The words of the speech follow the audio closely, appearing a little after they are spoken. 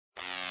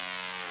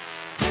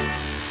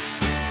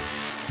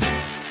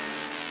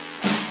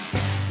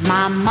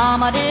My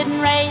mama didn't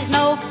raise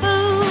no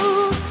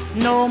fools.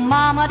 No,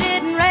 mama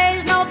didn't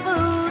raise no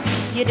fools.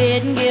 You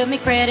didn't give me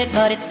credit,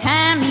 but it's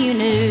time you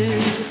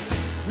knew.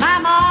 My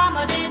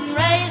mama didn't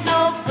raise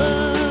no fools.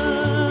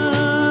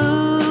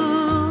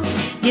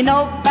 You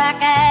know,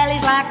 back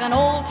alleys like an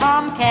old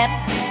tomcat.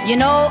 You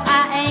know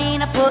I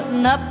ain't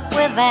a-putting up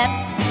with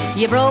that.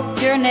 You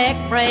broke your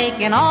neck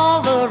breaking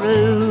all the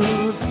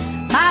rules.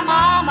 My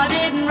mama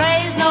didn't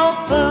raise no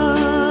fools.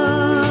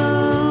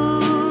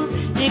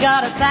 You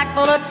got a sack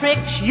full of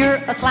tricks, you're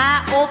a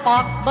sly old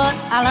fox, but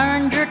I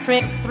learned your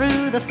tricks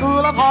through the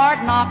school of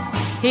hard knocks.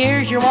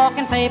 Here's your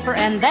walking paper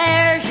and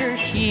there's your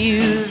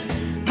shoes.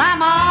 My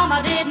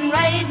mama didn't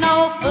raise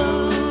no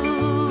fools.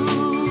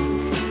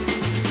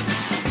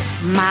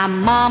 My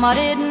mama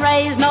didn't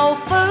raise no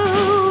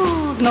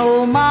fools.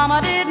 No,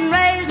 mama didn't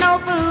raise no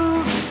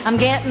fools. I'm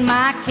getting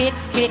my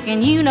kicks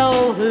kicking you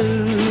know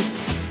who.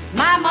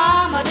 My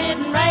mama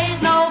didn't raise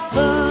no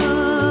fools.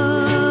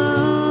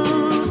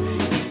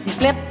 You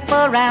slip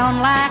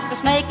around like a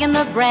snake in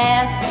the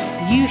grass.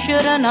 You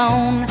should have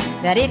known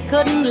that it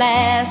couldn't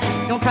last.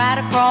 Don't try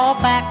to crawl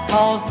back,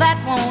 cause that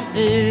won't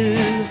do.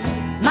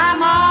 My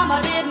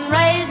mama didn't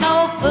raise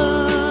no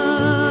fools.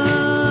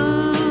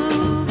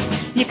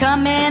 You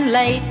come in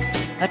late,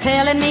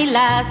 telling me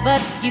lies,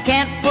 but you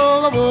can't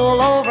pull the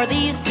wool over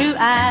these two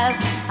eyes.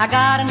 I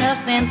got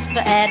enough sense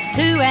to add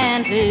 2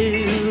 and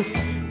 2.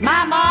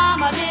 My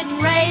mama didn't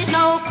raise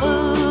no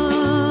fools.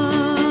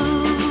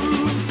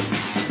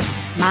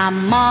 My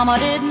mama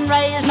didn't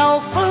raise no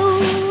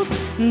fools.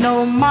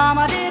 No,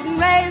 mama didn't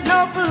raise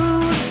no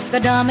fools. The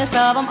dumbest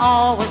of them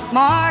all was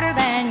smarter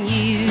than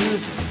you.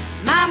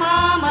 My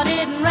mama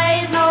didn't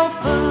raise no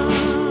fools.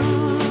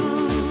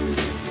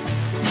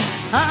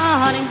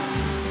 Honey,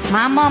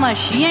 my mama,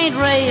 she ain't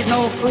raised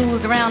no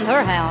fools around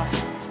her house.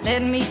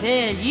 Let me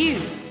tell you,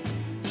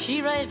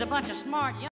 she raised a bunch of smart young